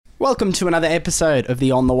Welcome to another episode of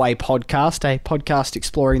the On the Way podcast, a podcast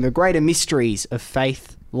exploring the greater mysteries of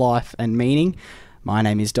faith, life and meaning. My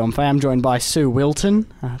name is Dom Fay. I'm joined by Sue Wilton.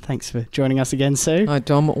 Thanks for joining us again, Sue. Hi,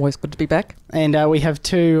 Dom. Always good to be back. And we have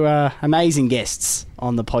two amazing guests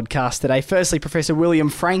on the podcast today. Firstly, Professor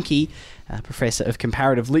William Franke, Professor of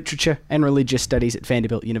Comparative Literature and Religious Studies at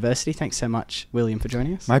Vanderbilt University. Thanks so much, William, for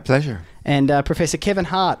joining us. My pleasure. And Professor Kevin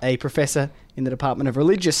Hart, a Professor in the Department of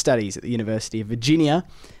Religious Studies at the University of Virginia,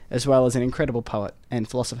 as well as an incredible poet and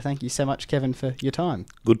philosopher. Thank you so much, Kevin, for your time.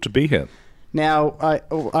 Good to be here. Now,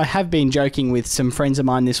 I have been joking with some friends of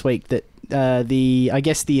mine this week that the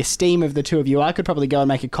esteem of the two of you, I could probably go and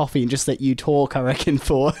make a coffee and just let you talk, I reckon,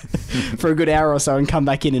 for a good hour or so and come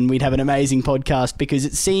back in and we'd have an amazing podcast, because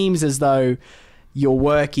it seems as though your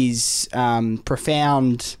work is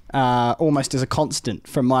profound, almost as a constant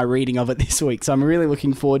from my reading of it this week. So I'm really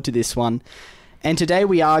looking forward to this one. And today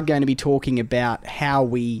we are going to be talking about how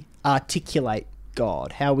we articulate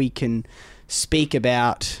God, how we can speak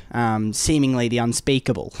about seemingly the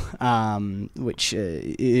unspeakable, which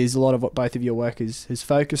is a lot of what both of your work has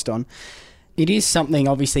focused on. It is something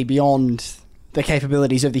obviously beyond the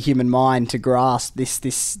capabilities of the human mind to grasp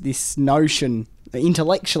this notion,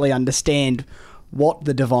 intellectually understand what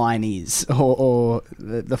the divine is, or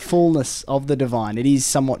the fullness of the divine. It is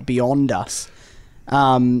somewhat beyond us.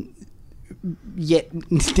 Yet,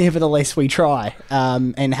 nevertheless, we try,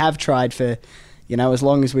 and have tried for, as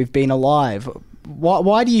long as we've been alive.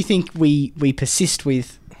 Why do you think we persist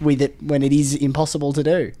with it when it is impossible to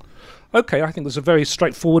do? Okay, I think there's a very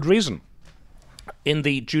straightforward reason. In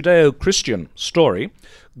the Judeo-Christian story,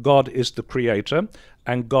 God is the creator,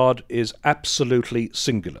 and God is absolutely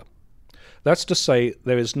singular. That's to say,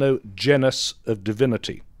 there is no genus of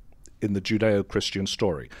divinity in the Judeo-Christian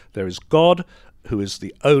story. There is God, who is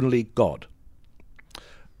the only God.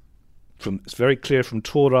 It's very clear from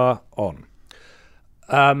Torah on.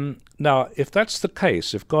 Now, if that's the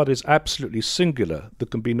case, if God is absolutely singular, there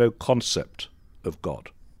can be no concept of God.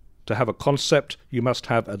 To have a concept, you must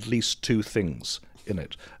have at least two things in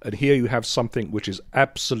it. And here you have something which is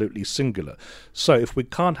absolutely singular. So if we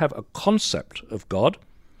can't have a concept of God,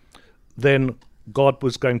 then God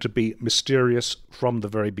was going to be mysterious from the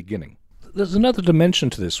very beginning. There's another dimension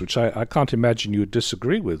to this, which I can't imagine you would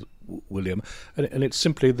disagree with, William, and it's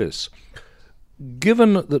simply this.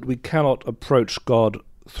 Given that we cannot approach God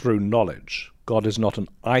through knowledge, God is not an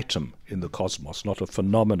item in the cosmos, not a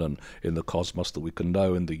phenomenon in the cosmos that we can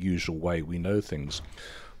know in the usual way we know things.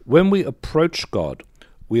 When we approach God,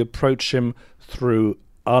 we approach him through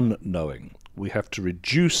unknowing. We have to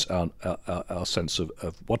reduce our sense of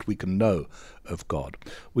what we can know of God.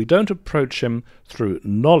 We don't approach him through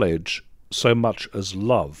knowledge so much as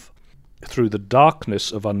love, through the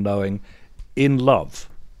darkness of unknowing in love.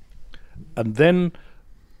 And then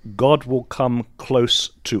God will come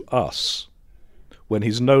close to us when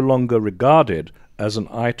he's no longer regarded as an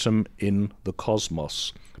item in the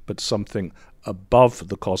cosmos, but something above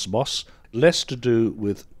the cosmos, less to do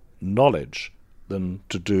with knowledge than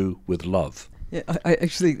to do with love. Yeah, I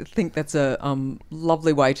actually think that's a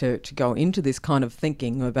lovely way to go into this kind of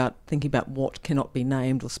thinking about what cannot be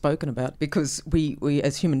named or spoken about, because we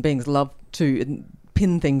as human beings love to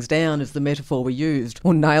pin things down, as the metaphor we used,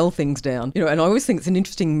 or nail things down. And I always think it's an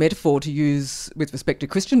interesting metaphor to use with respect to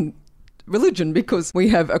Christian religion, because we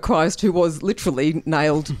have a Christ who was literally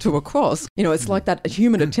nailed to a cross. It's like that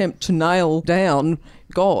human attempt to nail down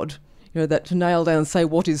God. That to nail down, say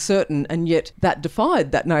what is certain, and yet that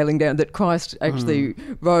defied that nailing down, that Christ actually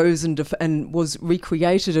rose and was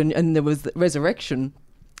recreated, and there was the resurrection.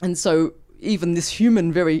 And so even this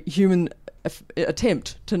very human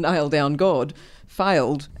attempt to nail down God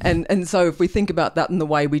failed. And so if we think about that in the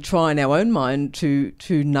way we try in our own mind to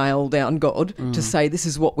nail down God, to say this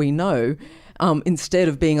is what we know, instead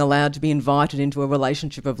of being allowed to be invited into a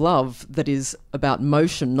relationship of love that is about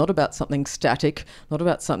motion, not about something static, not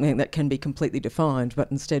about something that can be completely defined,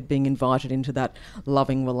 but instead being invited into that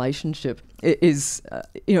loving relationship, it's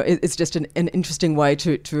just an interesting way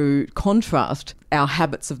to contrast our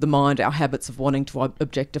habits of the mind, our habits of wanting to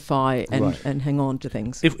objectify and hang on to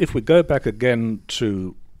things. If we go back again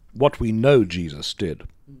to what we know Jesus did,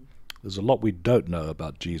 there's a lot we don't know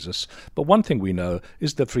about Jesus, but one thing we know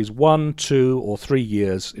is that for his 1, 2, or 3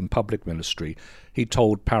 years in public ministry, he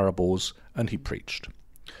told parables and he preached.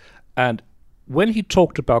 And when he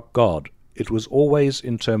talked about God, it was always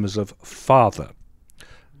in terms of Father.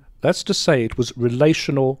 That's to say, it was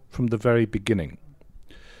relational from the very beginning.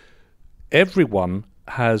 Everyone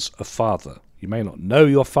has a father. You may not know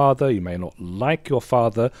your father, you may not like your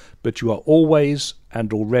father, but you are always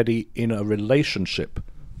and already in a relationship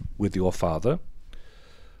with your father.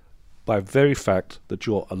 by very fact that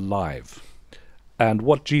you're alive. And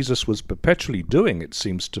what Jesus was perpetually doing, it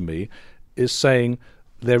seems to me, is saying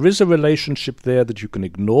there is a relationship there that you can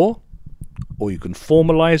ignore, or you can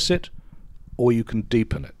formalize it, or you can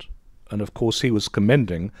deepen it. And of course he was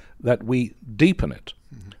commending that we deepen it,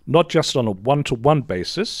 not just on a one-to-one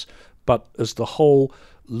basis, but as the whole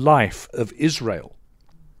life of Israel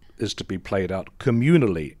is to be played out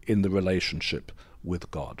communally in the relationship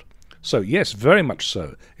with God. So yes, very much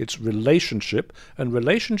so. It's relationship, and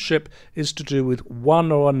relationship is to do with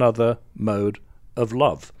one or another mode of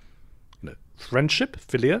love. Friendship,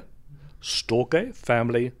 philia; storge,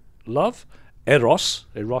 family love; eros,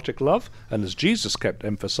 erotic love; and as Jesus kept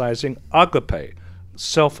emphasizing, agape,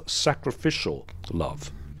 self-sacrificial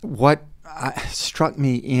love. What struck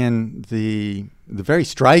me in the very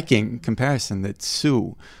striking comparison that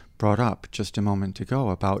Sue brought up just a moment ago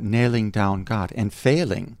about nailing down God and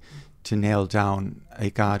failing to nail down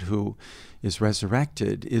a God who is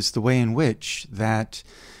resurrected is the way in which that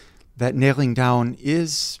nailing down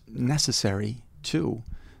is necessary to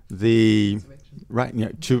the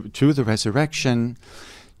to the resurrection,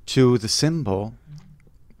 to the symbol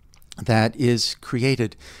that is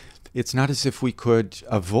created. It's not as if we could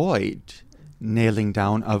avoid nailing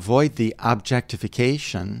down, avoid the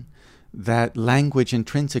objectification that language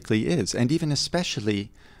intrinsically is, and even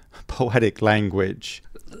especially poetic language.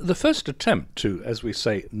 The first attempt to, as we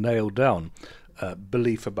say, nail down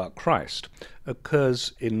belief about Christ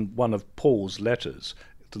occurs in one of Paul's letters,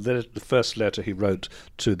 the first letter he wrote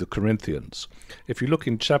to the Corinthians. If you look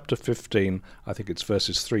in chapter 15, I think it's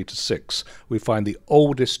verses 3 to 6, we find the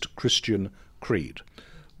oldest Christian creed,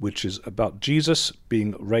 which is about Jesus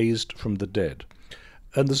being raised from the dead.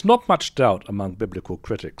 And there's not much doubt among biblical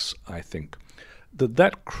critics, I think, that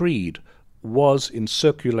that creed was in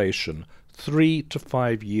circulation 3 to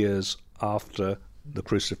 5 years after the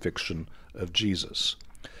crucifixion of Jesus.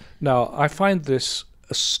 Now, I find this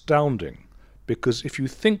astounding because if you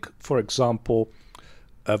think, for example,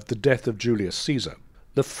 of the death of Julius Caesar,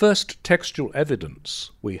 the first textual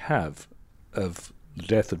evidence we have of the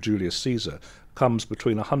death of Julius Caesar comes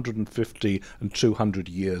between 150 and 200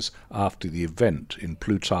 years after the event in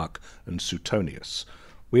Plutarch and Suetonius.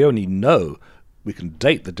 We only know we can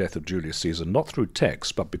date the death of Julius Caesar not through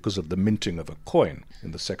text, but because of the minting of a coin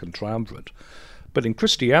in the Second Triumvirate. But in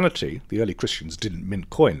Christianity, the early Christians didn't mint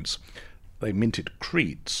coins. They minted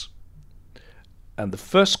creeds. And the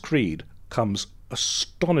first creed comes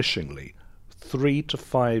astonishingly 3 to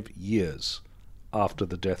 5 years after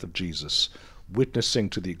the death of Jesus, witnessing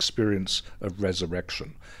to the experience of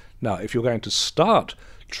resurrection. Now, if you're going to start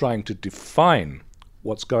trying to define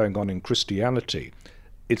what's going on in Christianity,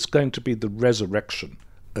 it's going to be the resurrection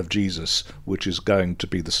of Jesus, which is going to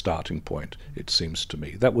be the starting point, it seems to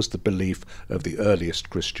me. That was the belief of the earliest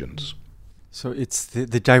Christians. So it's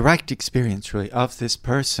the direct experience, really, of this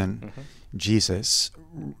person, Jesus,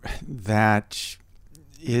 that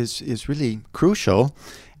is really crucial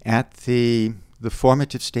at the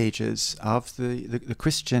formative stages of the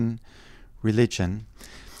Christian religion.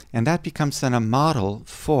 And that becomes then a model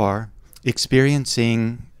for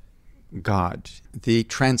experiencing God. The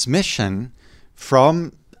transmission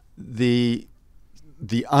from the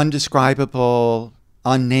undescribable,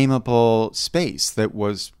 unnameable space that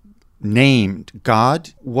was named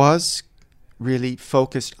God was really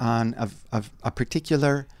focused on a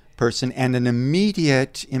particular person and an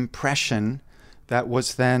immediate impression that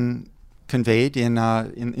was then conveyed in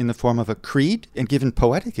the form of a creed and given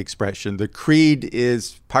poetic expression. The creed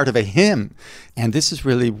is part of a hymn, and this is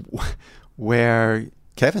really where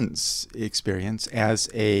Kevin's experience as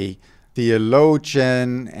a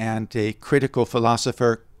theologian and a critical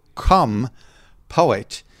philosopher come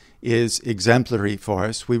poet is exemplary for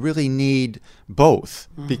us. We really need both,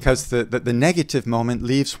 because the negative moment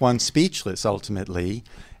leaves one speechless ultimately,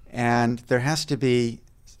 and there has to be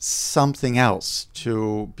something else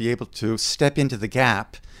to be able to step into the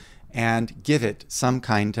gap and give it some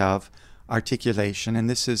kind of articulation, and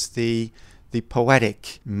this is the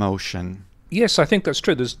poetic motion. Yes, I think that's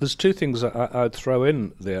true. There's two things I'd throw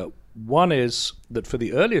in there. One is that for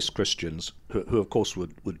the earliest Christians, who of course were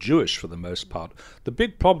Jewish for the most part, the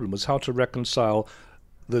big problem was how to reconcile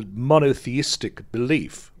the monotheistic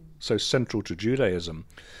belief, so central to Judaism,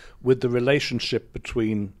 with the relationship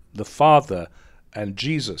between the Father and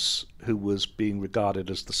Jesus, who was being regarded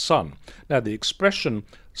as the Son. Now, the expression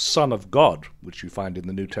Son of God, which you find in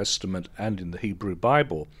the New Testament and in the Hebrew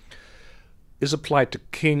Bible, is applied to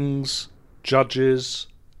kings, judges,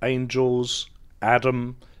 angels,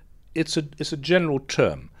 Adam. It's a general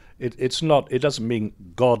term. It doesn't mean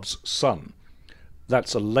God's Son.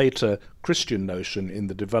 That's a later Christian notion in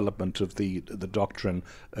the development of the doctrine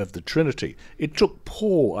of the Trinity. It took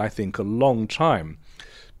Paul, I think, a long time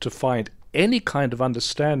to find any kind of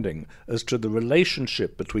understanding as to the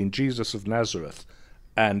relationship between Jesus of Nazareth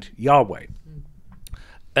and Yahweh.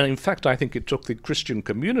 And in fact, I think it took the Christian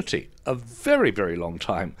community a very, very long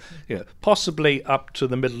time, possibly up to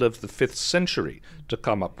the middle of the 5th century, to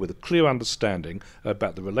come up with a clear understanding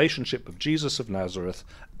about the relationship of Jesus of Nazareth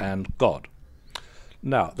and God.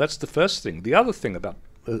 Now, that's the first thing. The other thing about,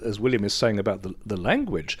 as William is saying about the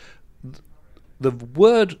language, the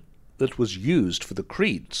word that was used for the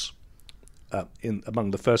creeds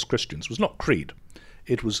among the first Christians was not creed,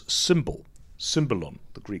 it was symbol. Symbolon,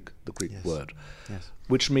 the Greek Yes. word, Yes.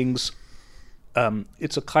 which means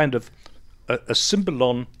it's a kind of a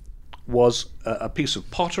symbolon was a piece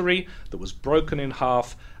of pottery that was broken in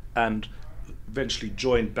half and eventually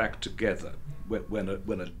joined back together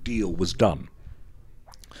when a deal was done.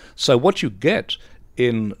 So what you get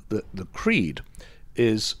in the creed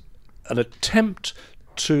is an attempt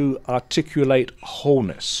to articulate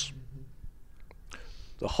wholeness.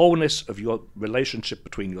 The wholeness of your relationship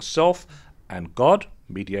between yourself and God,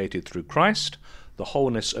 mediated through Christ, the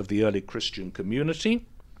wholeness of the early Christian community,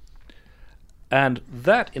 and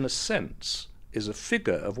that, in a sense, is a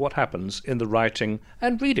figure of what happens in the writing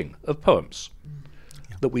and reading of poems.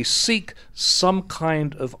 That we seek some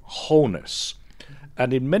kind of wholeness,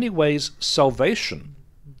 and in many ways salvation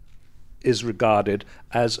is regarded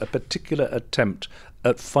as a particular attempt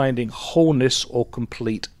at finding wholeness or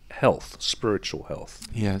complete health, spiritual health.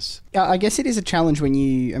 Yes. I guess it is a challenge when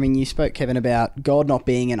you spoke, Kevin, about God not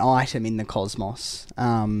being an item in the cosmos,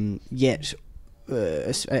 yet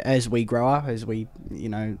as we grow up, as we,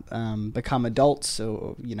 become adults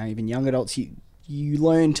or, even young adults, you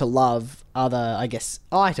learn to love other, I guess,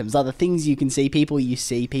 items, other things you can see, people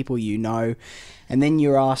you know, and then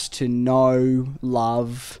you're asked to know,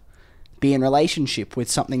 love, be in relationship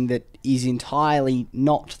with something that is entirely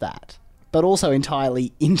not that, but also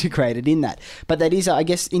entirely integrated in that. But that is, I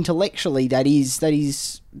guess, intellectually, that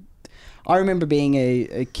is. I remember being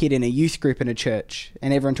a kid in a youth group in a church,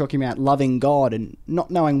 and everyone talking about loving God and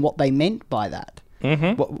not knowing what they meant by that.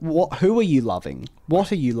 Mm-hmm. Who are you loving?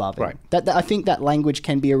 What are you loving? Right. That I think that language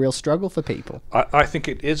can be a real struggle for people. I think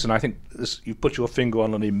it is, and I think you put your finger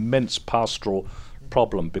on an immense pastoral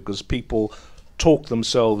problem, because people talk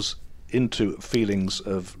themselves into feelings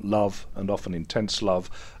of love, and often intense love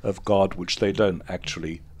of God, which they don't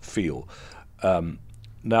actually feel.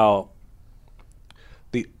 Now,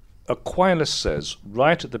 the Aquinas says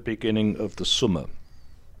right at the beginning of the Summa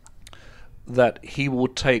that he will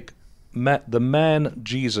take the man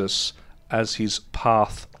Jesus as his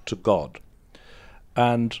path to God.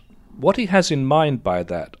 And what he has in mind by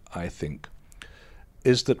that, I think,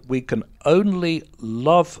 is that we can only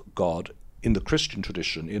love God in the Christian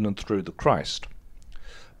tradition, in and through the Christ,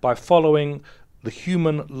 by following the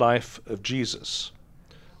human life of Jesus,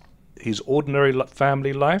 his ordinary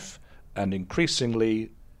family life, and increasingly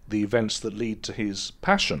the events that lead to his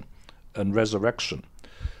passion and resurrection.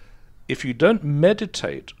 If you don't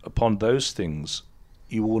meditate upon those things,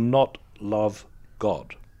 you will not love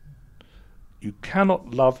God. You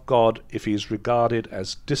cannot love God if he is regarded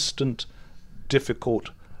as distant, difficult,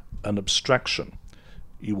 an abstraction.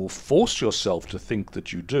 You will force yourself to think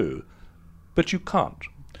that you do, but you can't.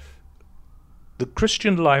 The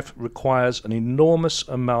Christian life requires an enormous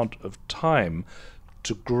amount of time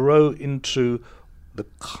to grow into the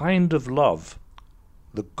kind of love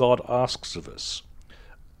that God asks of us.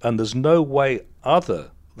 And there's no way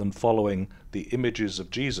other than following the images of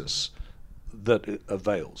Jesus that it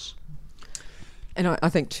avails. And I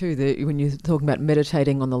think too that when you're talking about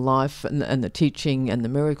meditating on the life and the teaching and the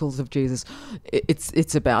miracles of Jesus,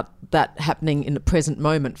 it's about that happening in the present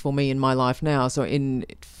moment for me in my life now. So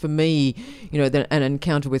for me, an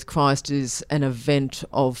encounter with Christ is an event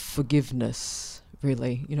of forgiveness.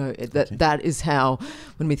 Really, that is how,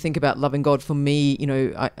 when we think about loving God, for me,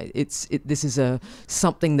 this is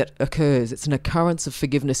something that occurs. It's an occurrence of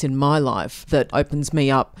forgiveness in my life that opens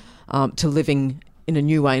me up to living in a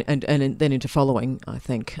new way and then into following. I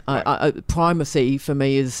think right. Primacy for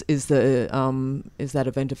me is that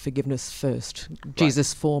event of forgiveness first. Right.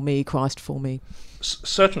 Jesus for me, Christ for me.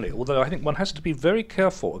 Certainly, although I think one has to be very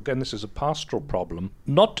careful. Again, this is a pastoral problem,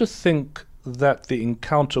 not to think that the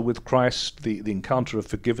encounter with Christ, the encounter of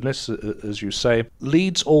forgiveness, as you say,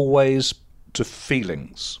 leads always to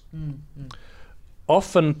feelings. Mm-hmm.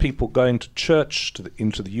 Often people going to church,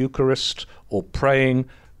 into the Eucharist, or praying,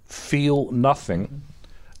 feel nothing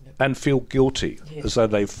and feel guilty, as though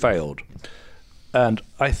they've failed. And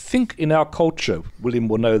I think in our culture, William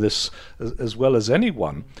will know this as well as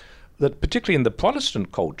anyone, that particularly in the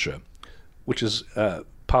Protestant culture, which has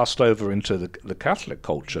passed over into the Catholic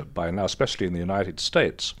culture by now, especially in the United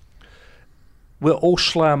States, we're all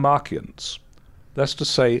Schleiermachians. That's to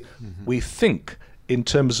say, we think in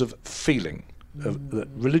terms of feeling. That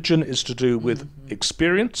religion is to do with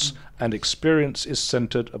experience, and experience is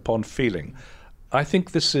centered upon feeling. I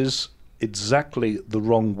think this is exactly the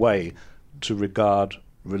wrong way to regard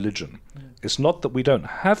religion. It's not that we don't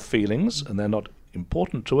have feelings and they're not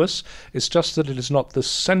important to us, it's just that it is not the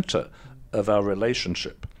center of our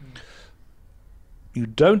relationship. You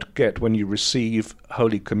don't get, when you receive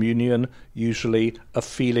Holy Communion, usually a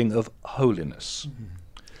feeling of holiness.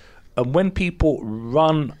 And when people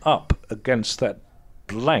run up against that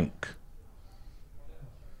blank,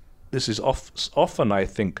 this is often, I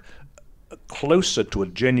think, closer to a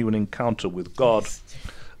genuine encounter with God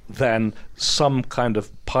than some kind of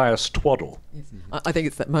pious twaddle. Yes. I think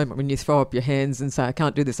it's that moment when you throw up your hands and say, I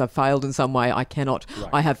can't do this, I've failed in some way, I cannot, Right.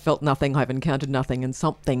 I have felt nothing, I've encountered nothing, and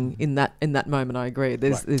something in that moment, I agree.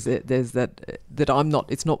 There's that I'm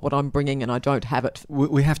not, it's not what I'm bringing and I don't have it.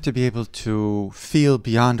 We have to be able to feel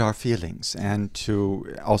beyond our feelings and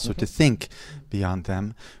to also to think beyond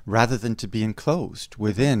them, rather than to be enclosed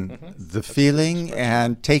within the feeling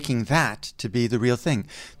and taking that to be the real thing.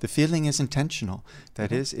 The feeling is intentional.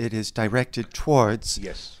 That is, it is directed towards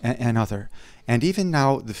Yes. another. And even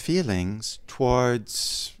now, the feelings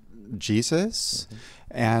towards Jesus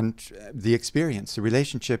and the experience, the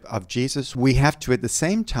relationship of Jesus, we have to at the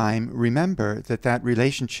same time remember that that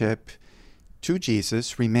relationship to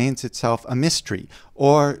Jesus remains itself a mystery.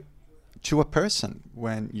 Or to a person,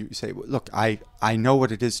 when you say, look, I know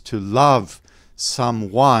what it is to love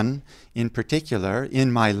someone in particular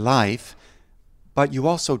in my life, but you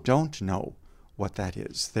also don't know what that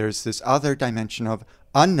is. There's this other dimension of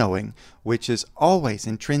unknowing, which is always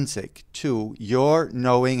intrinsic to your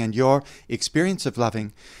knowing and your experience of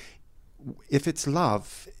loving. If it's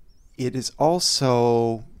love, it is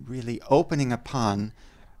also really opening upon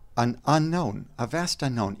an unknown, a vast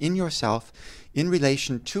unknown in yourself in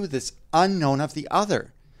relation to this unknown of the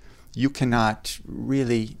other. You cannot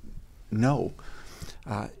really know,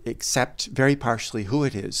 except very partially, who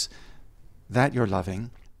it is that you're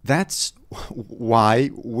loving. That's why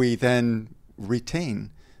we then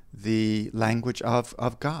retain the language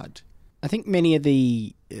of God. I think many of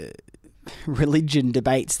the religion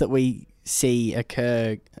debates that we see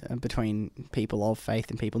occur between people of faith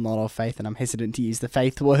and people not of faith, and I'm hesitant to use the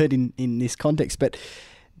faith word in this context, but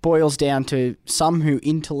boils down to some who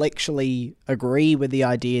intellectually agree with the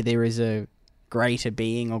idea there is a greater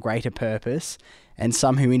being or greater purpose, and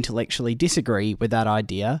some who intellectually disagree with that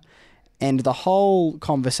idea. And the whole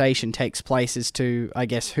conversation takes place as to, I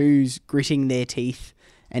guess, who's gritting their teeth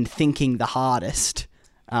and thinking the hardest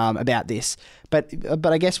about this. But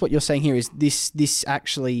I guess what you're saying here is this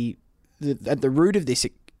actually, at the root of this,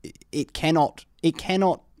 it cannot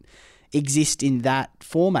exist in that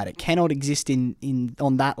format. It cannot exist in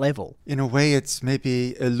on that level. In a way, it's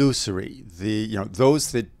maybe illusory.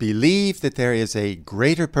 Those that believe that there is a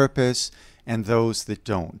greater purpose and those that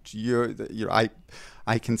don't.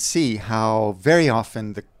 I can see how very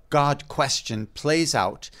often the God question plays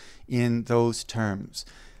out in those terms.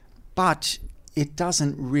 But it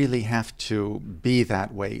doesn't really have to be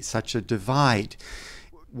that way, such a divide.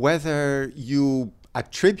 Whether you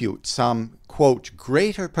attribute some, quote,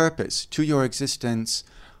 greater purpose to your existence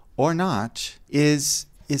or not is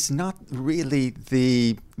not really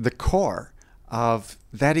the core of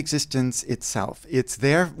that existence itself. It's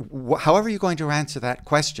there, however you're going to answer that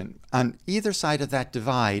question, on either side of that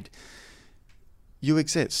divide, you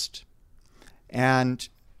exist. And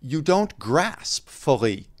you don't grasp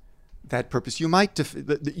fully that purpose. You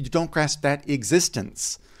you don't grasp that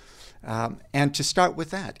existence. And to start with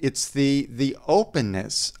that, it's the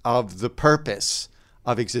openness of the purpose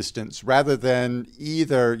of existence, rather than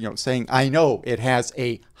either saying, I know it has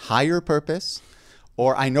a higher purpose,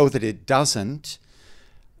 or I know that it doesn't.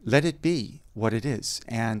 Let it be what it is.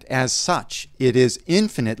 And as such, it is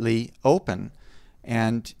infinitely open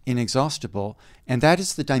and inexhaustible. And that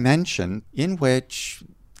is the dimension in which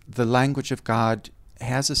the language of God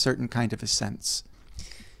has a certain kind of a sense.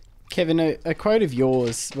 Kevin, a quote of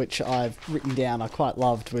yours, which I've written down, I quite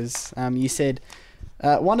loved, was you said,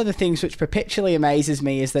 one of the things which perpetually amazes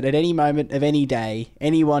me is that at any moment of any day,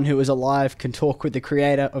 anyone who is alive can talk with the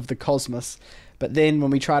creator of the cosmos. But then when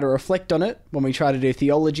we try to reflect on it, when we try to do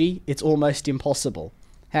theology, it's almost impossible.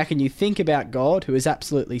 How can you think about God, who is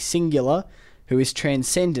absolutely singular, who is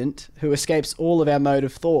transcendent, who escapes all of our mode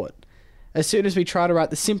of thought? As soon as we try to write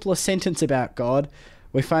the simplest sentence about God,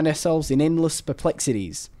 we find ourselves in endless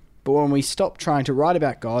perplexities. But when we stop trying to write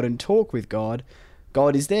about God and talk with God,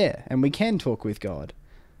 God is there, and we can talk with God.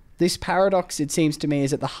 This paradox, it seems to me,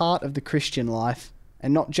 is at the heart of the Christian life,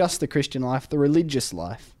 and not just the Christian life, the religious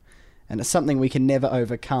life. And it's something we can never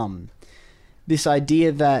overcome. This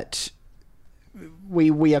idea that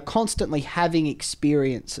we are constantly having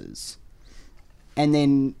experiences and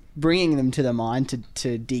then bringing them to the mind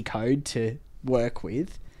to decode, to work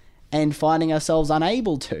with, and finding ourselves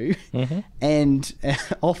unable to, and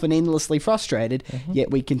often endlessly frustrated,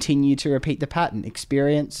 yet we continue to repeat the pattern,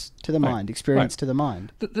 experience to the mind, experience to the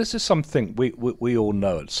mind. This is something we all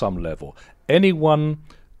know at some level. Anyone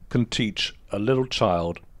can teach a little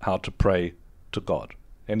child how to pray to God.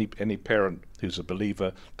 Any parent who's a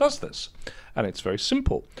believer does this. And it's very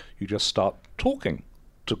simple. You just start talking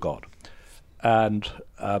to God. And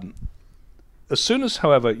as soon as,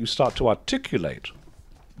 however, you start to articulate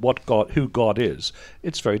who God is,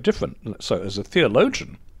 it's very different. So as a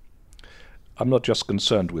theologian, I'm not just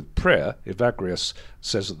concerned with prayer. Evagrius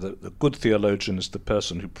says that the good theologian is the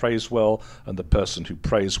person who prays well, and the person who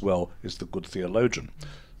prays well is the good theologian.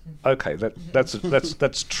 Okay,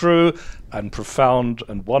 that's true and profound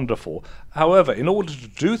and wonderful. However, in order to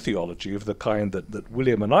do theology of the kind that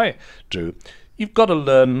William and I do, you've got to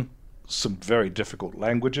learn some very difficult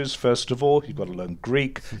languages, first of all. You've got to learn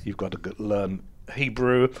Greek, you've got to learn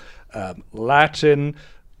Hebrew, Latin,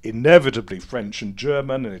 inevitably French and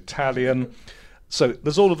German and Italian. So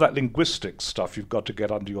there's all of that linguistic stuff you've got to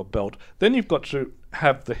get under your belt. Then you've got to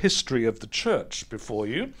have the history of the church before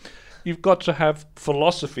you. You've got to have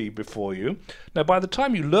philosophy before you. Now, by the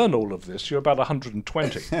time you learn all of this, you're about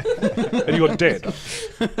 120, and you're dead.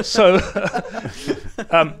 So,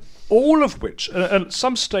 all of which, and at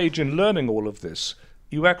some stage in learning all of this,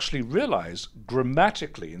 you actually realize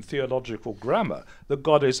grammatically, in theological grammar, that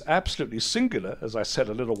God is absolutely singular, as I said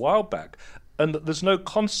a little while back, and that there's no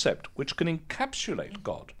concept which can encapsulate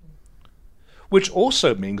God. Which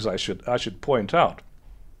also means, I should point out,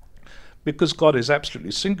 because God is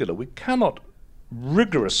absolutely singular, we cannot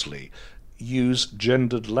rigorously use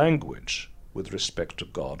gendered language with respect to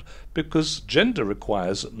God, because gender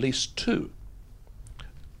requires at least two.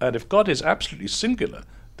 And if God is absolutely singular,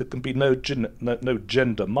 there can be no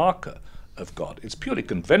gender marker of God. It's purely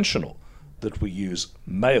conventional that we use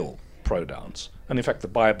male pronouns. And in fact, the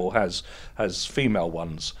Bible has female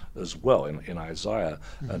ones as well in Isaiah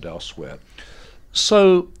and elsewhere.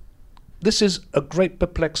 So this is a great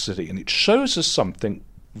perplexity, and it shows us something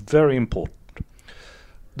very important.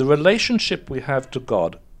 The relationship we have to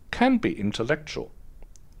God can be intellectual.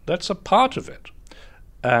 That's a part of it.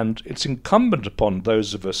 And it's incumbent upon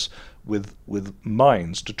those of us with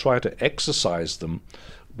minds to try to exercise them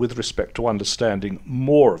with respect to understanding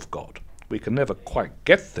more of God. We can never quite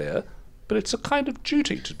get there, but it's a kind of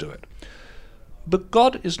duty to do it. But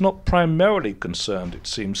God is not primarily concerned, it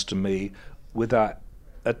seems to me, with our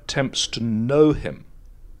attempts to know him.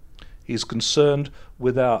 He's concerned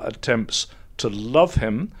with our attempts to love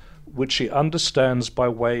him, which he understands by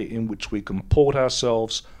way in which we comport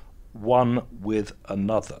ourselves one with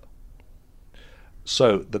another.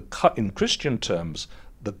 So in Christian terms,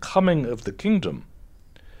 the coming of the kingdom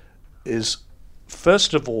is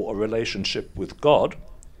first of all a relationship with God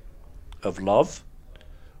of love,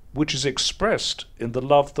 which is expressed in the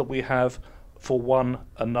love that we have for one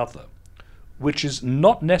another, which is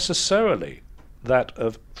not necessarily that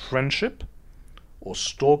of friendship or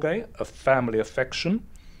storge, a family affection.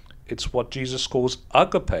 It's what Jesus calls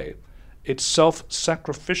agape. It's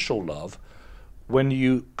self-sacrificial love, when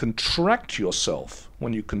you contract yourself,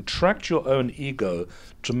 when you contract your own ego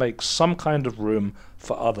to make some kind of room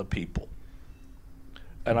for other people.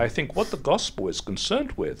 And I think what the gospel is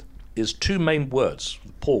concerned with is two main words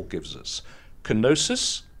Paul gives us: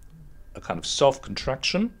 kenosis, a kind of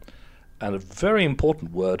self-contraction, and a very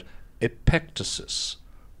important word, epektasis,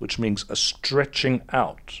 which means a stretching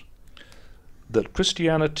out. That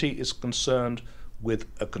Christianity is concerned with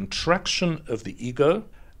a contraction of the ego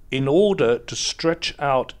in order to stretch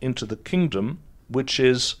out into the kingdom, which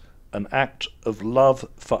is an act of love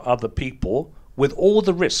for other people, with all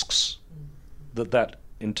the risks that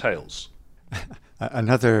entails.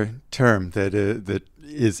 Another term that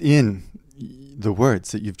is in the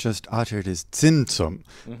words that you've just uttered is tzimtzum,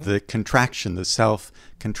 the contraction, the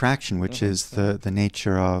self-contraction, which is the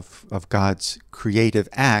nature of God's creative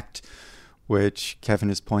act, which Kevin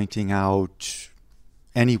is pointing out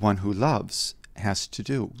anyone who loves has to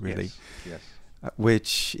do, really. Yes.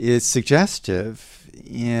 Which is suggestive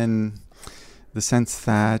in the sense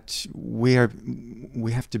that we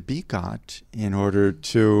have to be God in order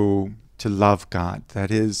to to love God. That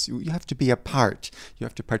is, you have to be a part. You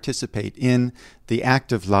have to participate in the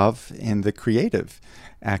act of love, in the creative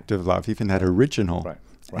act of love, even that original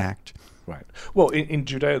act. Right. Well, in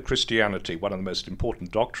Judeo-Christianity, one of the most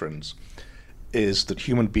important doctrines is that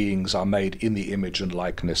human beings are made in the image and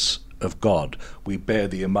likeness of God. We bear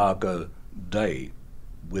the imago Dei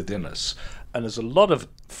within us. And there's a lot of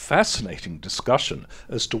fascinating discussion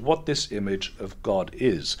as to what this image of God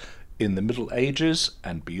is. In the Middle Ages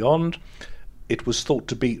and beyond, it was thought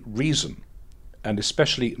to be reason, and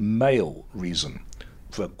especially male reason.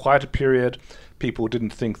 For quite a period, people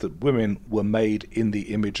didn't think that women were made in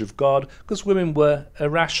the image of God because women were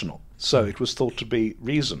irrational. So it was thought to be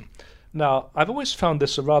reason. Now, I've always found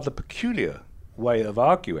this a rather peculiar way of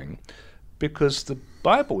arguing, because the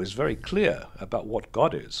Bible is very clear about what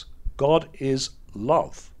God is. God is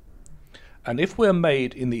love. And if we're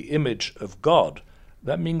made in the image of God,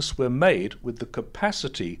 that means we're made with the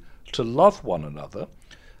capacity to love one another,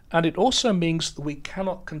 and it also means that we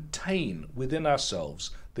cannot contain within ourselves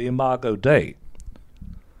the imago Dei.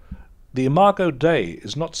 The imago Dei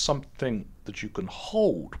is not something that you can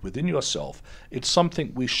hold within yourself. It's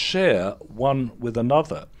something we share one with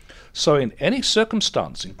another. So in any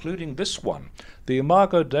circumstance, including this one, the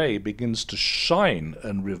imago Dei begins to shine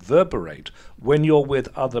and reverberate when you're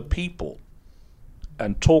with other people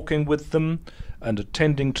and talking with them and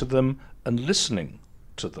attending to them and listening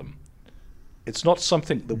to them. It's not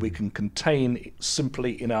something that we can contain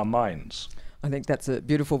simply in our minds. I think that's a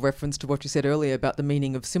beautiful reference to what you said earlier about the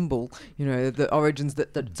meaning of symbol, the origins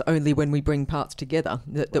that's only when we bring parts together,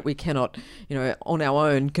 that we cannot, on our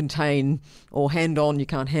own contain or hand on. You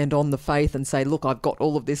can't hand on the faith and say, look, I've got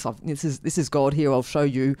all of this. This is God here. I'll show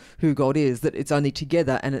you who God is. That it's only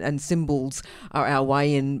together, and symbols are our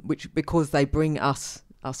way in, because they bring us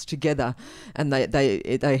together, and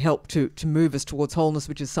they help to move us towards wholeness,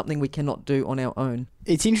 which is something we cannot do on our own.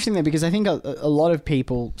 It's interesting though, because I think a lot of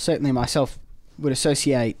people, certainly myself, would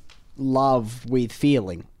associate love with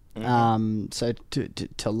feeling. Mm-hmm. So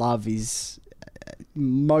to love is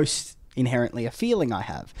most inherently a feeling I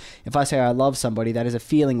have. If I say I love somebody, that is a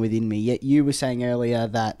feeling within me. Yet you were saying earlier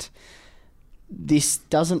that this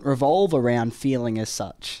doesn't revolve around feeling as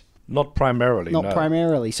such. Not primarily. Not no.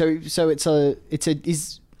 primarily. So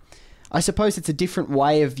I suppose it's a different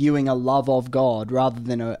way of viewing a love of God rather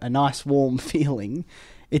than a nice warm feeling.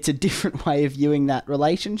 It's a different way of viewing that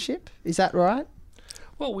relationship. Is that right?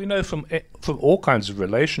 Well, we know from all kinds of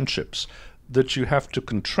relationships that you have to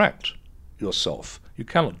contract yourself. You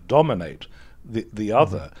cannot dominate the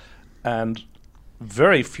other. And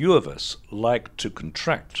very few of us like to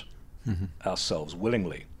contract ourselves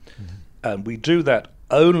willingly. Mm-hmm. And we do that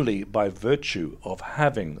only by virtue of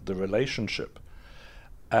having the relationship.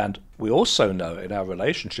 And we also know in our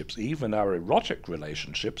relationships, even our erotic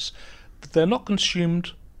relationships, that they're not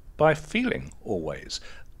consumed by feeling always,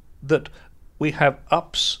 that we have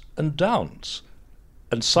ups and downs.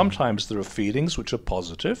 And sometimes there are feelings which are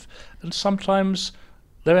positive, and sometimes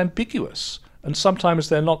they're ambiguous, and sometimes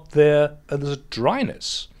they're not there and there's a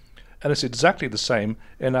dryness. And it's exactly the same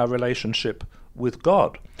in our relationship with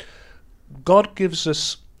God. God gives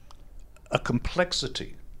us a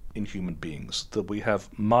complexity in human beings, that we have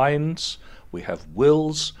minds, we have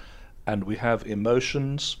wills, and we have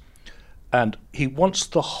emotions, and he wants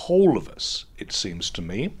the whole of us, it seems to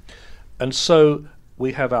me. And so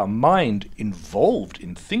we have our mind involved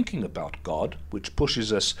in thinking about God, which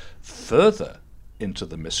pushes us further into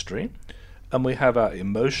the mystery, and we have our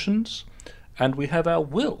emotions, and we have our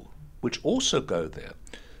will, which also go there.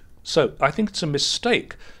 So I think it's a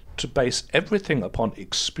mistake to base everything upon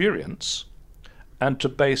experience and to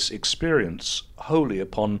base experience wholly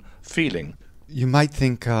upon feeling. You might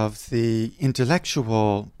think of the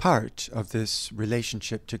intellectual part of this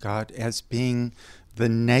relationship to God as being the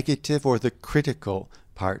negative or the critical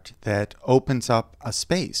part that opens up a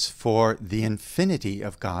space for the infinity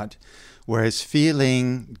of God, whereas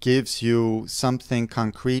feeling gives you something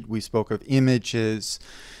concrete. We spoke of images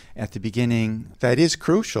at the beginning. That is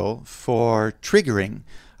crucial for triggering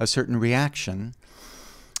a certain reaction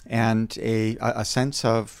and a sense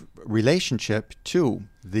of relationship to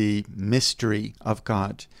the mystery of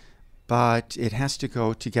God. But it has to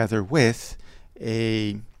go together with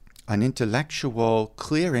an intellectual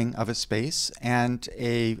clearing of a space and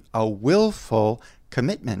a willful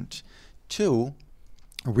commitment to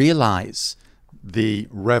realize the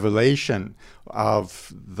revelation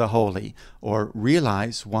of the holy, or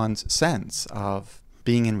realize one's sense of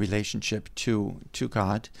being in relationship to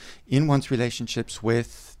God, in one's relationships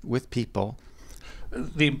with people.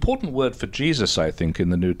 The important word for Jesus, I think, in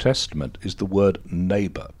the New Testament is the word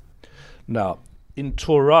neighbor. Now, in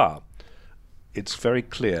Torah, it's very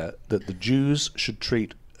clear that the Jews should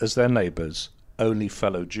treat as their neighbours only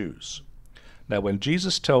fellow Jews. Now, when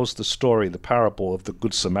Jesus tells the story, the parable of the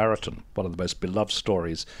Good Samaritan, one of the most beloved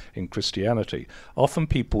stories in Christianity, often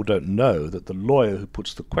people don't know that the lawyer who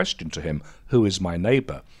puts the question to him, "Who is my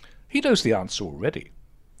neighbour?" he knows the answer already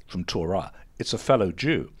from Torah. It's a fellow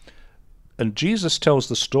Jew. And Jesus tells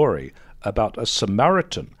the story about a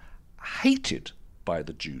Samaritan hated by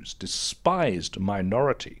the Jews, despised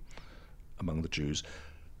minority among the Jews,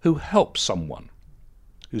 who helps someone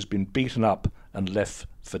who's been beaten up and left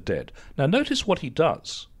for dead. Now notice what he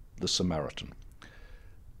does, the Samaritan.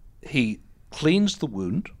 He cleans the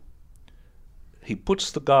wound, he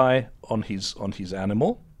puts the guy on his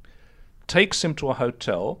animal, takes him to a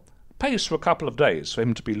hotel, pays for a couple of days for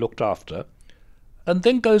him to be looked after, and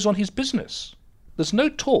then goes on his business. There's no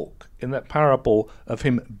talk in that parable of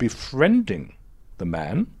him befriending the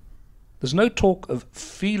man. There's no talk of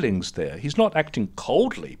feelings there. He's not acting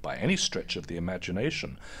coldly by any stretch of the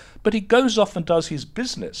imagination, but he goes off and does his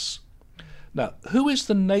business. Now, who is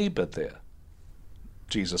the neighbour there?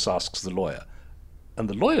 Jesus asks the lawyer. And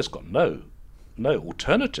the lawyer's got no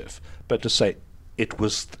alternative but to say it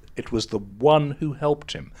was the one who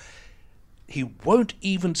helped him. He won't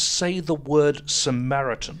even say the word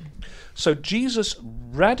Samaritan. So Jesus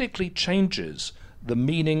radically changes the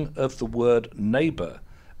meaning of the word neighbour.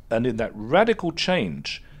 And in that radical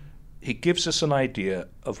change, he gives us an idea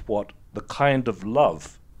of what the kind of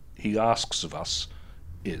love he asks of us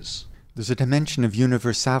is. There's a dimension of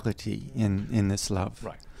universality in this love.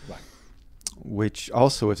 Right. Which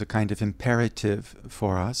also is a kind of imperative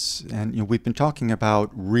for us. And we've been talking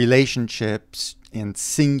about relationships and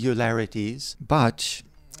singularities, but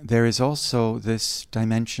there is also this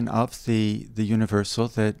dimension of the universal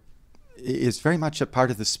that is very much a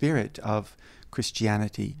part of the spirit of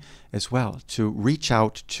Christianity as well, to reach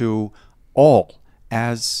out to all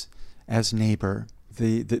as neighbor.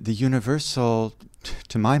 The universal,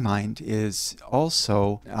 to my mind, is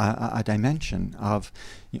also a dimension of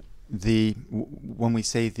when we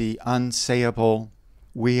say the unsayable.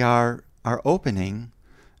 We are opening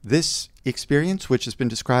this experience, which has been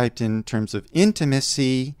described in terms of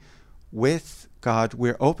intimacy with God.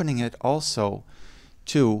 We're opening it also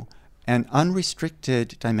to an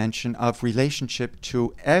unrestricted dimension of relationship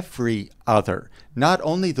to every other, not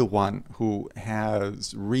only the one who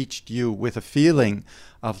has reached you with a feeling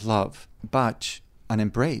of love, but an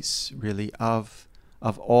embrace, really, of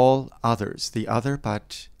all others, the other,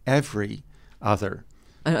 but every other.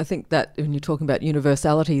 And I think that when you're talking about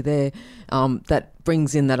universality there, that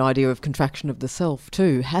brings in that idea of contraction of the self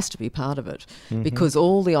too, has to be part of it. Mm-hmm. Because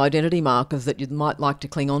all the identity markers that you might like to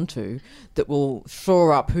cling on to that will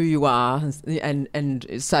shore up who you are and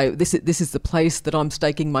say, this is the place that I'm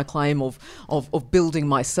staking my claim of building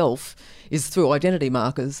myself, is through identity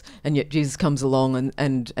markers. And yet Jesus comes along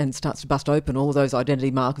and starts to bust open all of those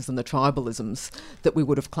identity markers and the tribalisms that we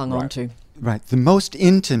would have clung on to. Right. The most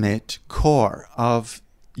intimate core of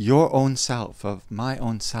your own self, of my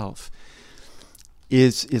own self,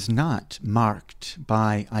 is not marked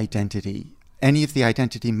by identity. Any of the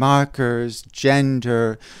identity markers,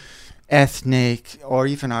 gender, ethnic, or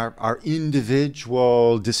even our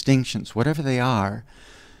individual distinctions, whatever they are,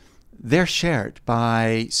 they're shared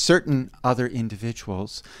by certain other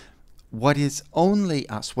individuals. What is only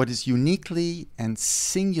us, what is uniquely and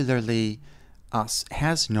singularly us,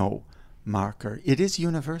 has no marker. It is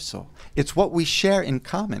universal. It's what we share in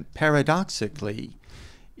common. Paradoxically,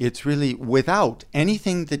 it's really without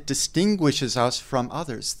anything that distinguishes us from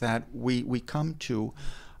others that we come to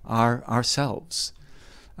ourselves,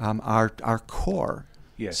 our core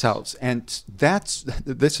selves. And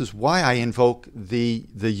this is why I invoke the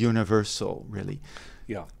universal, really.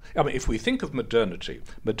 Yeah. I mean, if we think of modernity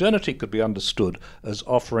could be understood as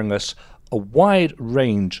offering us a wide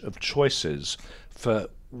range of choices for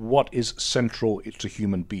what is central to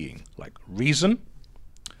human being, like reason,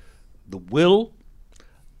 the will,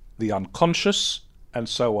 the unconscious, and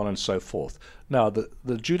so on and so forth. Now, the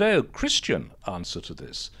Judeo-Christian answer to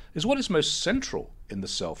this is what is most central in the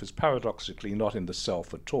self is paradoxically not in the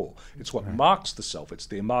self at all. It's what marks the self. It's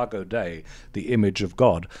the imago Dei, the image of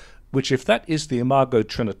God, which, if that is the imago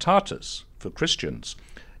Trinitatis for Christians,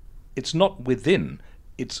 it's not within,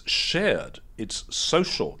 it's shared, it's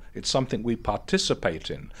social, it's something we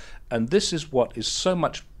participate in. And this is what is so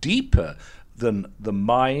much deeper than the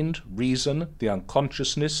mind, reason, the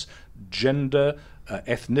unconsciousness, gender,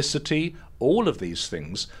 ethnicity, all of these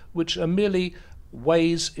things, which are merely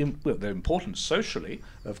ways, they're important socially,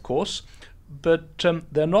 of course, but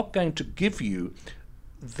they're not going to give you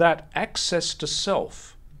that access to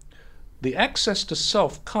self The access to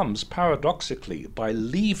self comes paradoxically by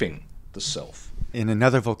leaving the self. In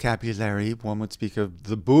another vocabulary, one would speak of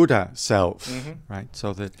the Buddha self, right?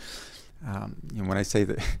 So that when I say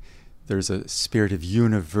that there's a spirit of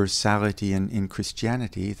universality in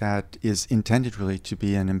Christianity, that is intended really to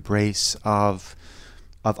be an embrace of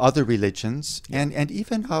other religions and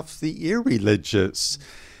even of the irreligious.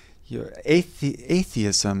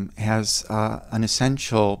 Atheism has an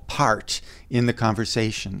essential part in the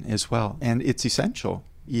conversation as well, and it's essential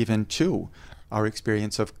even to our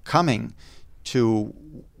experience of coming to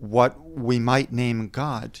what we might name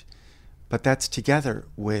God, but that's together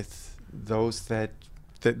with those that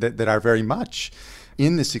are very much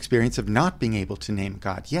in this experience of not being able to name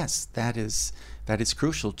God. Yes, that is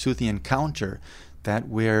crucial to the encounter that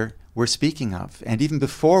we're speaking of. And even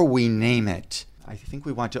before we name it, I think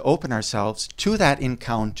we want to open ourselves to that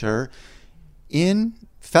encounter in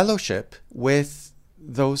fellowship with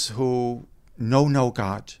those who know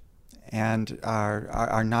God and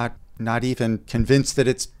are not even convinced that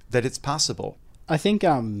it's possible. I think,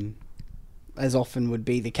 as often would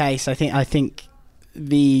be the case, I think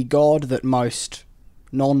the God that most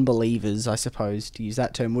non-believers, I suppose, to use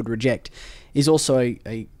that term, would reject is also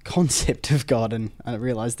a concept of God, and I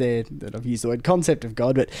realise there that I've used the word concept of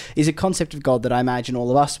God, but is a concept of God that I imagine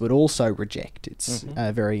all of us would also reject. It's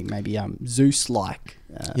a very maybe Zeus-like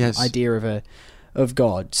idea of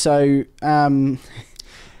God. So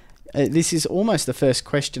this is almost the first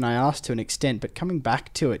question I asked to an extent, but coming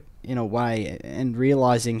back to it in a way and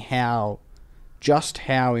realising just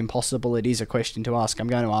how impossible it is a question to ask, I'm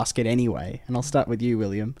going to ask it anyway, and I'll start with you,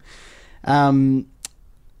 William.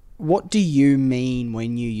 What do you mean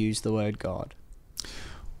when you use the word God?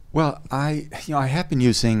 Well, I have been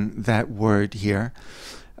using that word here,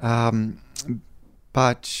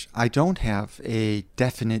 but I don't have a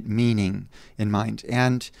definite meaning in mind.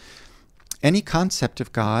 And any concept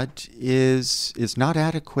of God is not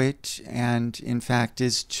adequate, and in fact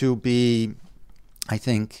is to be, I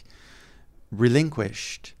think,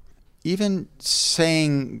 relinquished. Even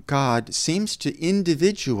saying God seems to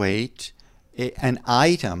individuate an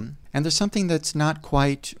item, and there's something that's not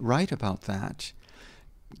quite right about that.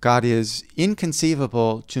 God is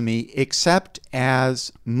inconceivable to me except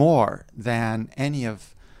as more than any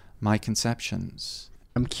of my conceptions.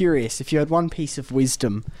 I'm curious, if you had one piece of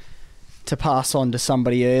wisdom to pass on to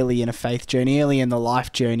somebody early in a faith journey, early in the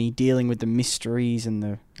life journey, dealing with the mysteries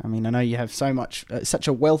and I know you have such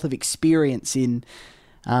a wealth of experience in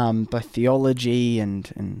both theology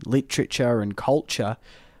and literature and culture.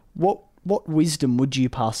 What wisdom would you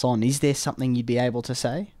pass on? Is there something you'd be able to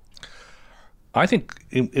say? I think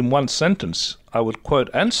in one sentence I would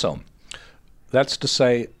quote Anselm. That's to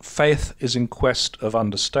say, faith is in quest of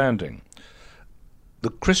understanding.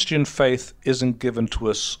 The Christian faith isn't given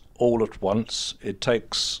to us all at once. It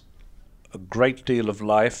takes a great deal of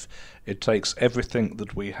life. It takes everything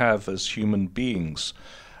that we have as human beings.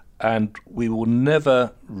 And we will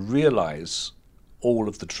never realize all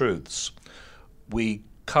of the truths. We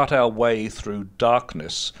cut our way through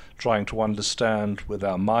darkness, trying to understand with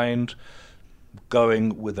our mind,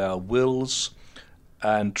 going with our wills,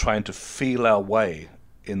 and trying to feel our way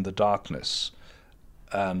in the darkness.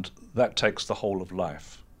 And that takes the whole of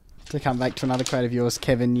life. To come back to another quote of yours,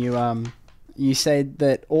 Kevin, you said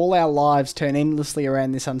that all our lives turn endlessly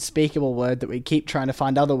around this unspeakable word that we keep trying to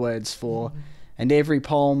find other words for, and every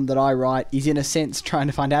poem that I write is in a sense trying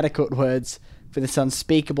to find adequate words for this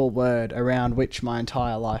unspeakable word around which my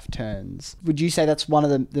entire life turns. Would you say that's one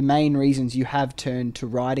of the main reasons you have turned to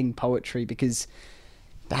writing poetry, because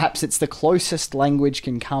perhaps it's the closest language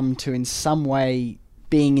can come to in some way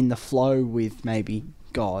being in the flow with maybe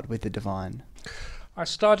God, with the divine? I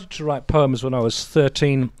started to write poems when I was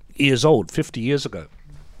 13 years old, 50 years ago.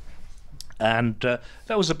 And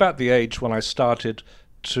that was about the age when I started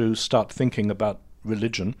thinking about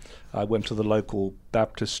religion. I went to the local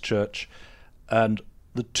Baptist church, and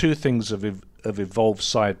the two things have evolved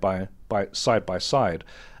side by side.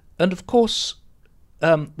 And of course,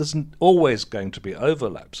 there's always going to be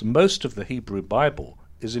overlaps. Most of the Hebrew Bible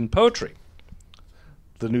is in poetry.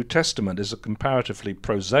 The New Testament is a comparatively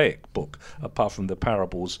prosaic book, apart from the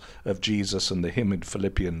parables of Jesus and the hymn in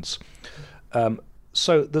Philippians.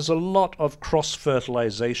 So there's a lot of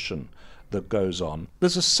cross-fertilization that goes on.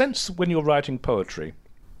 There's a sense when you're writing poetry,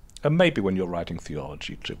 and maybe when you're writing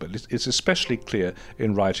theology too, but it's especially clear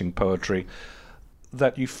in writing poetry,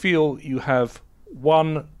 that you feel you have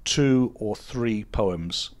 1, 2, or 3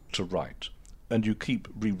 poems to write, and you keep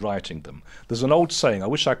rewriting them. There's an old saying, I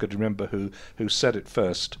wish I could remember who said it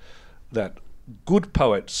first, that good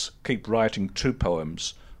poets keep writing 2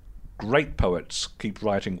 poems, great poets keep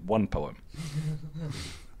writing one poem.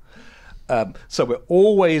 So we're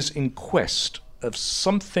always in quest of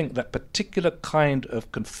something, that particular kind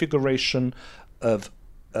of configuration of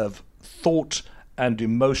thought and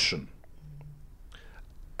emotion.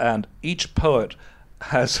 And each poet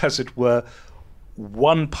has, as it were,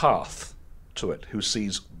 one path to it, who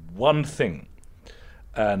sees one thing.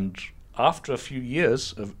 And after a few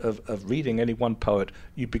years of reading any one poet,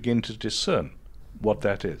 you begin to discern what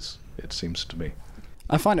that is, it seems to me.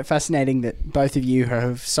 I find it fascinating that both of you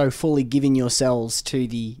have so fully given yourselves to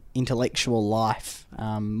the intellectual life,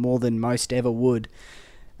 more than most ever would.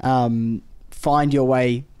 Find your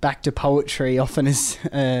way back to poetry often as,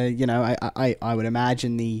 I would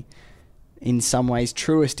imagine the, in some ways,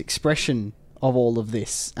 truest expression of all of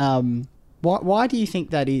this. Why do you think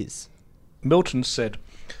that is? Milton said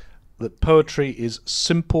that poetry is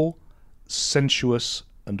simple, sensuous,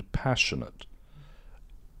 and passionate.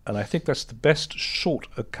 And I think that's the best short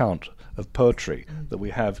account of poetry that we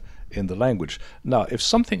have in the language. Now, if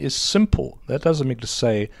something is simple, that doesn't mean to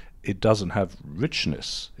say it doesn't have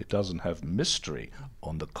richness, it doesn't have mystery.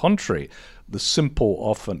 On the contrary, the simple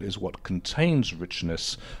often is what contains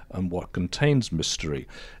richness and what contains mystery.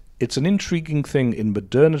 It's an intriguing thing in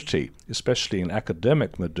modernity, especially in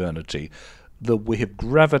academic modernity, that we have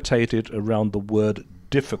gravitated around the word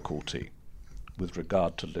difficulty with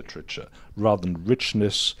regard to literature, rather than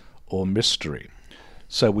richness or mystery.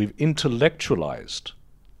 So we've intellectualized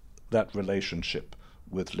that relationship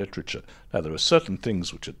with literature. Now, there are certain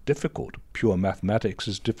things which are difficult. Pure mathematics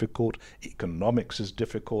is difficult. Economics is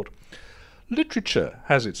difficult. Literature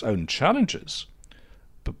has its own challenges.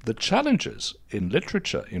 But the challenges in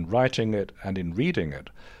literature, in writing it and in reading it,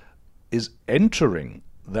 is entering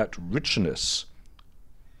that richness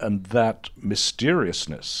and that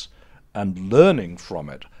mysteriousness and learning from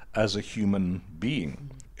it as a human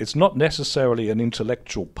being. It's not necessarily an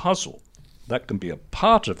intellectual puzzle. That can be a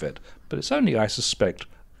part of it, but it's only, I suspect,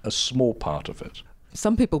 a small part of it.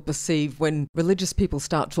 Some people perceive when religious people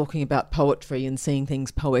start talking about poetry and seeing things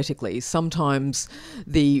poetically, sometimes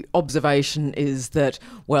the observation is that,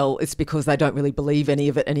 well, it's because they don't really believe any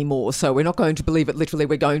of it anymore. So we're not going to believe it literally,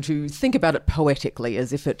 we're going to think about it poetically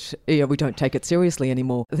as if we don't take it seriously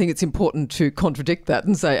anymore. I think it's important to contradict that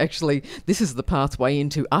and say, actually, this is the pathway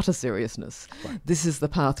into utter seriousness. Right. This is the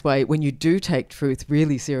pathway when you do take truth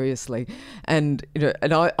really seriously. And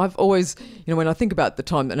I've always, when I think about the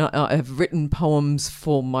time, and I have written poems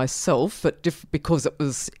for myself, but because it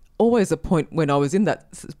was always a point when I was in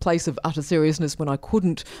that place of utter seriousness when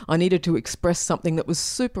I needed to express something that was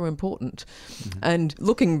super important. Mm-hmm. And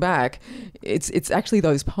looking back, it's actually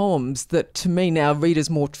those poems that to me now read as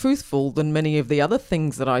more truthful than many of the other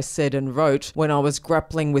things that I said and wrote when I was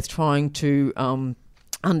grappling with trying to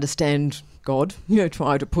understand God,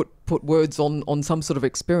 try to put words on some sort of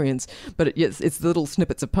experience. But it's little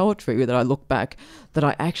snippets of poetry that I look back that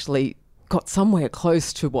I actually got somewhere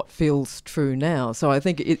close to what feels true now. So I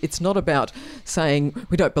think it's not about saying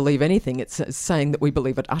we don't believe anything, it's saying that we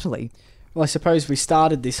believe it utterly. Well, I suppose we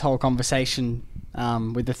started this whole conversation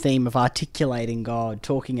with the theme of articulating God,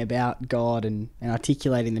 talking about God and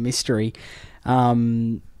articulating the mystery.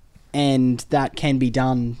 And that can be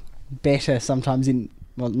done better sometimes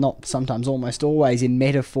not sometimes, almost always in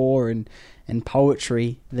metaphor and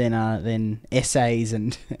poetry than essays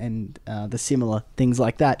and the similar things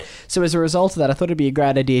like that. So as a result of that, I thought it'd be a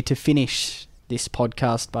great idea to finish this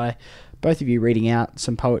podcast by both of you reading out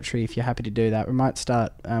some poetry, if you're happy to do that. We might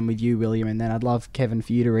start with you, William, and then I'd love, Kevin,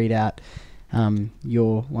 for you to read out one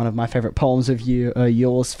of my favourite poems of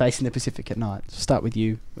yours, Facing the Pacific at Night. So start with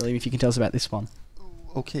you, William, if you can tell us about this one.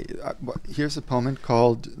 Okay, here's a poem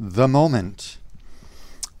called The Moment.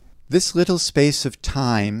 This little space of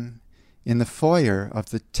time in the foyer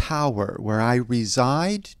of the tower where I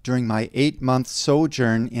reside during my 8-month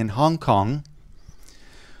sojourn in Hong Kong,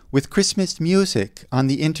 with Christmas music on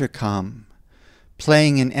the intercom,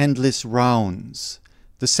 playing in endless rounds,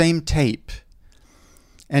 the same tape,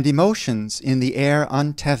 and emotions in the air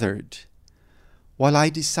untethered, while I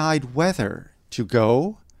decide whether to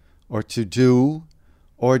go or to do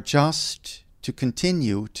or just to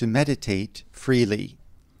continue to meditate freely.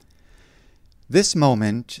 This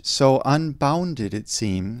moment, so unbounded it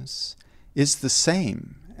seems, is the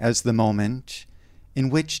same as the moment in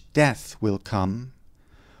which death will come,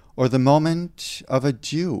 or the moment of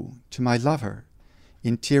adieu to my lover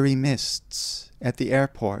in teary mists at the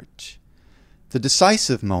airport, the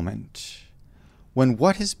decisive moment when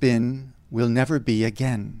what has been will never be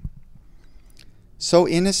again. So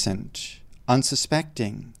innocent,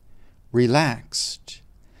 unsuspecting, relaxed,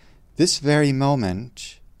 this very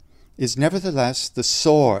moment is nevertheless the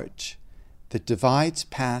sword that divides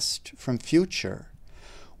past from future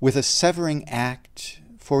with a severing act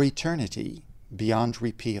for eternity beyond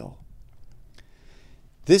repeal.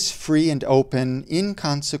 This free and open,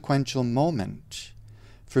 inconsequential moment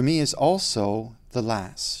for me is also the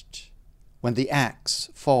last, when the axe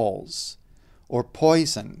falls or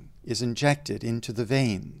poison is injected into the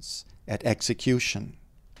veins at execution.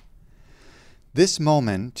 This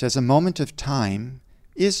moment, as a moment of time,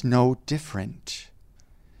 is no different.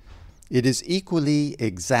 It is equally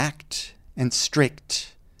exact and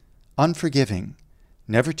strict, unforgiving,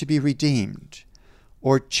 never to be redeemed,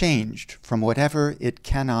 or changed from whatever it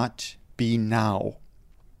cannot be now.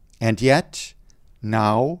 And yet,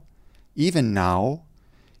 now, even now,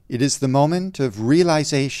 it is the moment of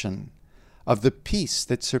realization of the peace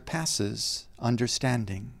that surpasses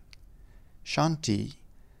understanding. Shanti,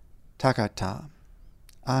 Tathagata.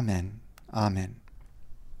 Amen. Amen.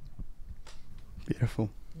 Beautiful.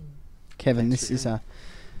 Kevin, this is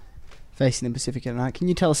Facing the Pacific at Night. Can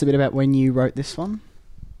you tell us a bit about when you wrote this one?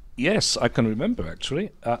 Yes, I can remember, actually.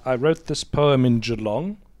 I wrote this poem in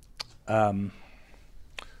Geelong when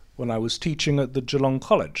I was teaching at the Geelong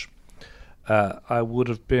College. I would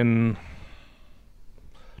have been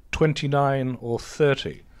 29 or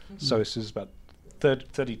 30, so this is about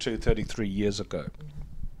 32, 33 years ago.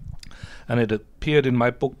 And it appeared in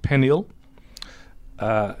my book Peniel,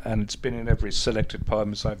 and it's been in every selected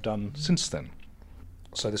poems I've done since then.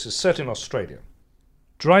 So this is set in Australia.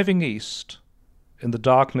 Driving east, in the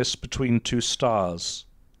darkness between two stars,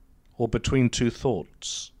 or between two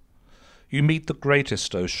thoughts, you meet the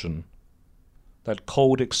greatest ocean, that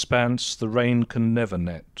cold expanse the rain can never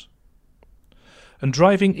net. And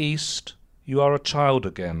driving east, you are a child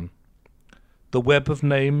again. The web of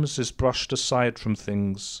names is brushed aside from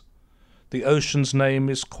things. The ocean's name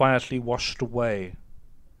is quietly washed away,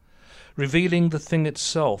 revealing the thing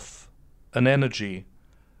itself, an energy,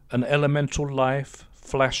 an elemental life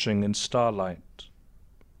flashing in starlight.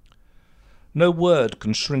 No word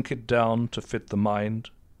can shrink it down to fit the mind.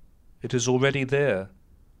 It is already there,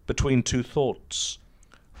 between two thoughts,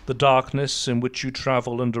 the darkness in which you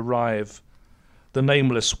travel and arrive, the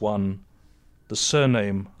nameless one, the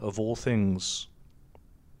surname of all things.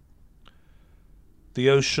 The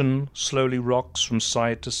ocean slowly rocks from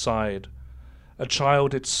side to side, a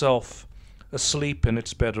child itself, asleep in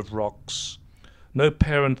its bed of rocks, no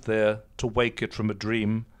parent there to wake it from a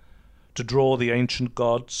dream, to draw the ancient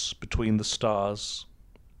gods between the stars.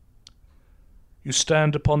 You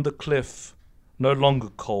stand upon the cliff, no longer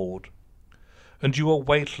cold, and you are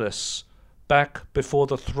weightless, back before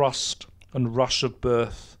the thrust and rush of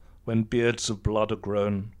birth when beards of blood are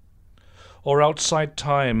grown, or outside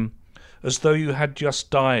time, as though you had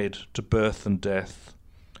just died to birth and death.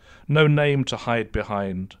 No name to hide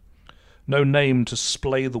behind, no name to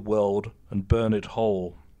splay the world and burn it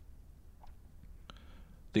whole.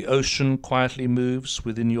 The ocean quietly moves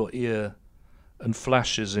within your ear and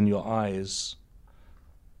flashes in your eyes.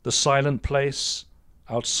 The silent place,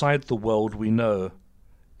 outside the world we know,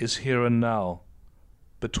 is here and now,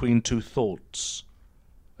 between two thoughts,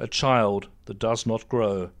 a child that does not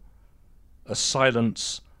grow, a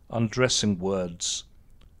silence undressing words,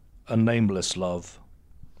 a nameless love.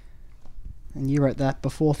 And you wrote that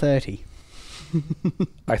before 30.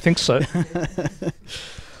 I think so.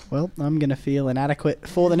 Well, I'm going to feel inadequate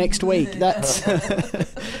for the next week. That's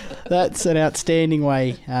that's an outstanding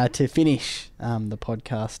way to finish the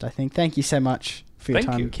podcast, I think. Thank you so much for your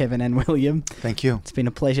time, Kevin and William. Thank you. It's been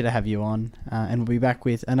a pleasure to have you on, and we'll be back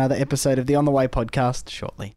with another episode of the On The Way podcast shortly.